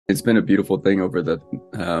It's been a beautiful thing over the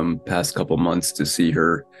past couple months to see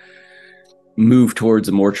her move towards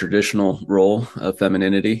a more traditional role of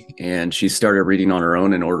femininity. And she started reading on her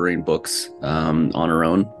own and ordering books on her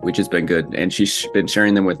own, which has been good. And she's been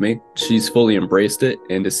sharing them with me. She's fully embraced it.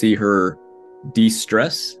 And to see her de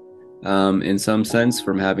stress in some sense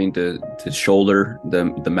from having to shoulder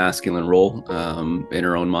the masculine role in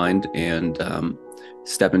her own mind and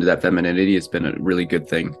step into that femininity has been a really good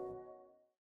thing.